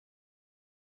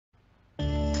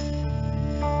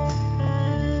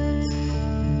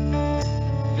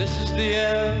the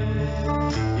end,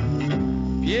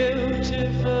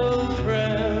 beautiful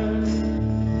friend.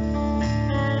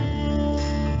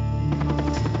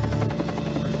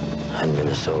 I've been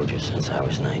a soldier since I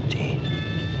was 19,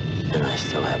 and I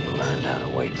still haven't learned how to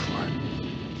wait for it.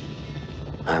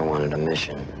 I wanted a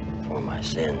mission for my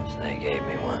sins. They gave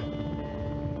me one.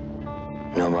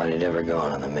 Nobody had ever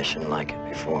gone on a mission like it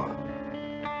before.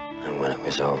 And when it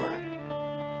was over,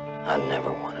 I'd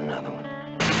never want another one.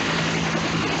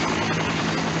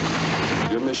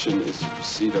 Your mission is to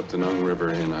proceed up the Nung River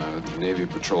in a Navy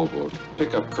patrol boat.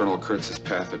 Pick up Colonel Kurtz's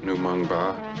path at New Mung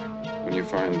Ba. When you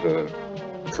find the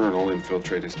colonel,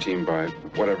 infiltrate his team by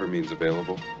whatever means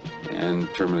available, and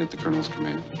terminate the colonel's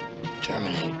command.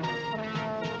 Terminate.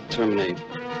 Terminate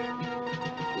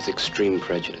with extreme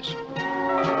prejudice.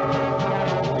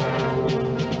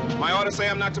 My orders say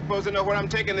I'm not supposed to know where I'm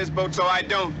taking this boat, so I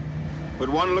don't. But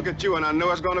one look at you and I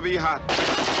know it's gonna be hot.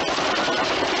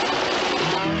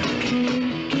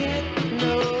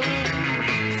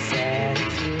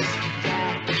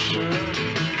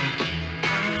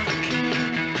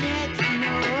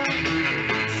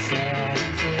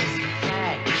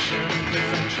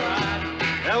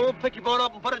 Pick your boat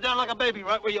up and put it down like a baby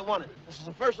right where you want it. This is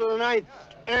the first of the night.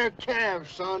 Air Cav,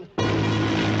 son.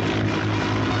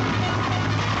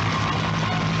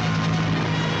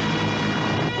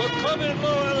 We'll come in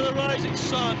low out of the rising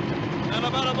sun, and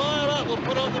about a mile out we'll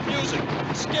put on the music.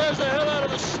 It scares the hell out of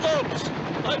the Stokes.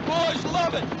 My boys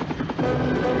love it.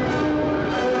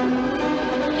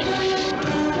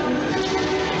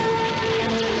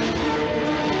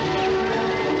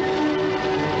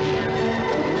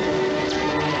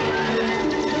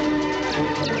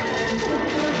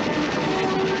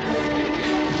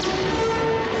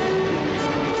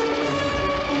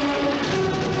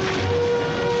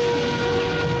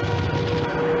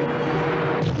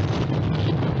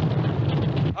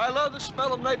 I love the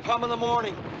smell of napalm in the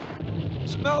morning. It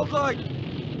smells like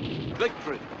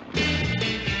victory.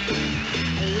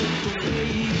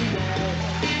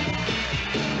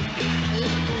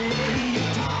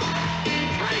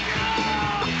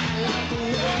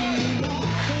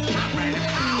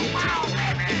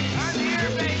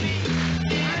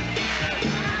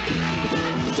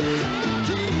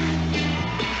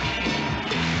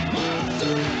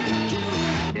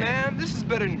 Man, this is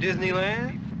better than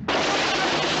Disneyland.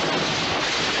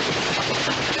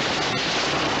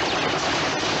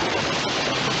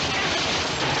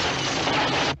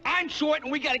 I'm short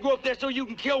and we gotta go up there so you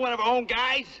can kill one of our own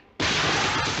guys. You're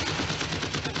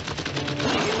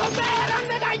bad, I'm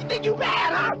the guy you think you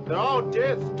bad, huh? They're all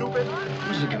dead, stupid.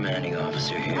 Who's the commanding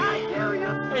officer here?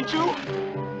 Ain't you?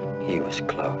 He was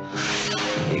close.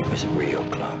 He was real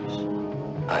close.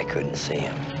 I couldn't see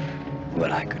him,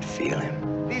 but I could feel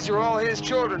him. These are all his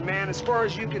children, man, as far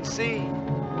as you can see.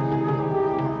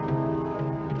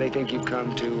 They think you've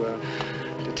come to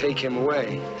take him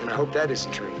away, and I hope that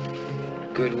isn't true.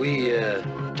 Could we,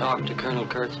 talk to Colonel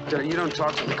Kurtz? You don't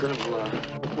talk to the colonel,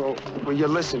 well, you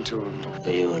listen to him.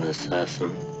 Are you an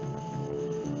assassin?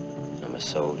 I'm a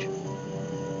soldier.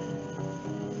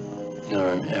 You're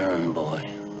an errand boy.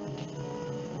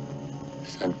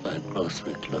 Sent by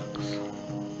grocery clerks.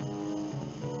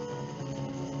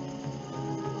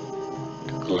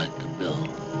 To collect the bill.